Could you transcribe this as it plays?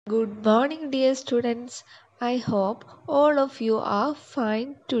Good morning, dear students. I hope all of you are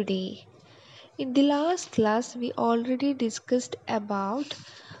fine today. In the last class, we already discussed about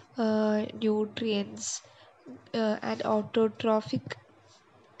nutrients and autotrophic,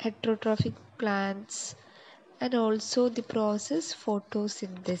 heterotrophic plants, and also the process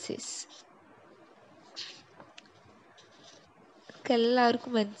photosynthesis.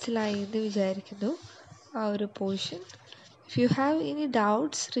 എല്ലാവർക്കും മനസ്സിലായി എന്ന് വിചാരിക്കുന്നു ആ ഒരു portion. If you have any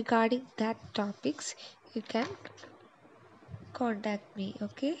doubts regarding that topics, you can contact me,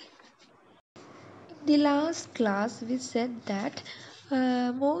 okay? In the last class we said that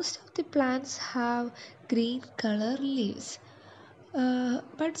most of the plants have green color leaves,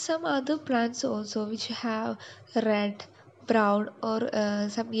 but some other plants also which have red, brown or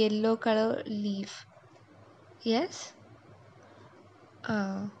some yellow color leaf. Yes.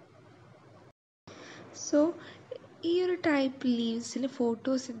 So ഈ ഒരു type ലീവ്സിൽ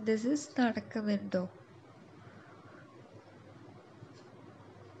photosynthesis നടക്കുന്നുണ്ടോ?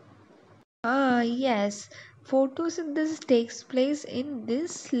 Yes, photosynthesis takes place in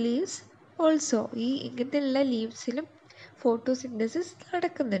these leaves also. ഈ ഇങ്ങനത്തെയുള്ള ലീവ്സിലും photosynthesis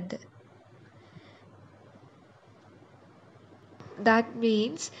നടക്കുന്നുണ്ട്. That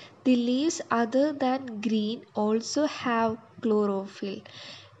means the leaves other than green also have chlorophyll.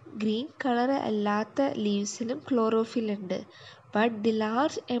 Green color അല്ലാത്ത ലീവ്സിലും chlorophyll ഉണ്ട്. But the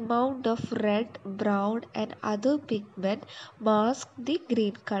large amount of red, brown and other pigment mask the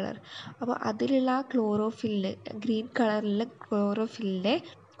green color. അപ്പോൾ അതിലുള്ള ആ chlorophyll green കളറിലുള്ള ക്ലോറോഫില്ലിനെ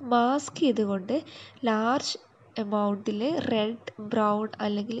mask ചെയ്തുകൊണ്ട് large എമൗണ്ടിൽ red, brown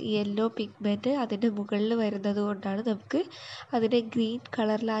അല്ലെങ്കിൽ yellow pigment അതിൻ്റെ മുകളിൽ വരുന്നത് കൊണ്ടാണ് നമുക്ക് അതിൻ്റെ ഗ്രീൻ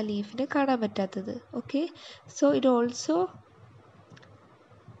കളറിൽ ആ ലീഫിനെ കാണാൻ പറ്റാത്തത്. Okay, so it also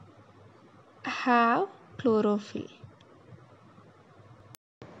have chlorophyll.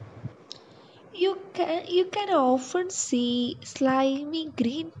 You can often see slimy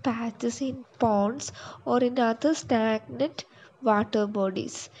green patches in ponds or in other stagnant water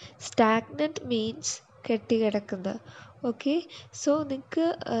bodies. Stagnant means കെട്ടിക്കിടക്കുന്ന. ഓക്കെ, സോ നിങ്ങൾക്ക്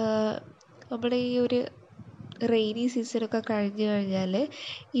നമ്മുടെ ഈ ഒരു റെയിനി സീസണൊക്കെ കഴിഞ്ഞു കഴിഞ്ഞാൽ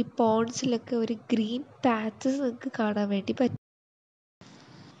ഈ പോണ്ട്സിലൊക്കെ ഒരു ഗ്രീൻ പാച്ചസ് നിങ്ങൾക്ക് കാണാൻ വേണ്ടി പറ്റും.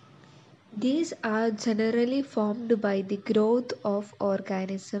 These are generally formed by the growth of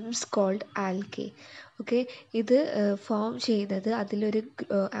organisms called algae. Okay, ഇത് ഫോം ചെയ്യുന്നത് അതിലൊരു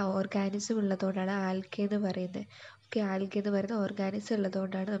ഓർഗാനിസം ഉള്ളതുകൊണ്ടാണ് ആൽഗെ എന്ന് പറയുന്നത്. ഓക്കെ, ആൽഗെ എന്ന് പറയുന്ന ഓർഗാനിസം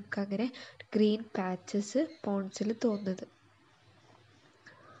ഉള്ളതുകൊണ്ടാണ് നമുക്കങ്ങനെ ഗ്രീൻ പാച്ചസ് പോൺസിൽ തോന്നുന്നത്.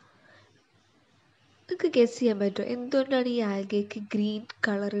 നിങ്ങൾക്ക് ഗസ് ചെയ്യാൻ പറ്റുമോ എന്തുകൊണ്ടാണ് ഈ ആൽഗയ്ക്ക് ഗ്രീൻ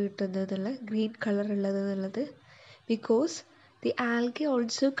കളർ കിട്ടുന്നത് ഗ്രീൻ കളർ ഉള്ളത് എന്നുള്ളത്? Because the algae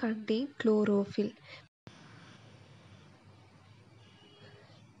also contain chlorophyll,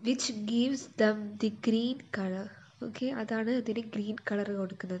 which gives them the green color. Okay, അതാണ് അതിന് ഗ്രീൻ കളർ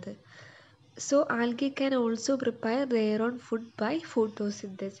കൊടുക്കുന്നത്. So algae can also prepare their own food by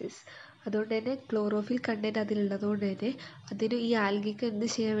photosynthesis. അതുകൊണ്ട് തന്നെ ക്ലോറോഫിൽ കണ്ടന്റ് അതിലുള്ളതുകൊണ്ട് തന്നെ അതിന് ഈ ആൽഗയ്ക്ക് എന്ത്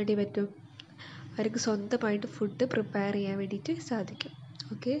ചെയ്യാൻ വേണ്ടി പറ്റും? അവർക്ക് സ്വന്തമായിട്ട് ഫുഡ് പ്രിപ്പയർ ചെയ്യാൻ വേണ്ടിയിട്ട് സാധിക്കും.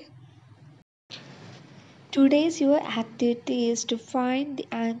 Okay, today's your activity is to find the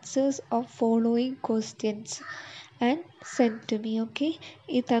answers of following questions and send to me. Okay,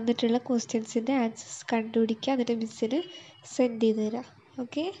 ഈ തന്നിട്ടുള്ള ക്വസ്റ്റ്യൻസിൻ്റെ ആൻസേഴ്സ് കണ്ടുപിടിക്കുക, എന്നിട്ട് മിസ്സിന് സെൻഡ് ചെയ്ത് തരാം.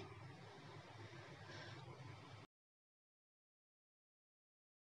 ഓക്കെ.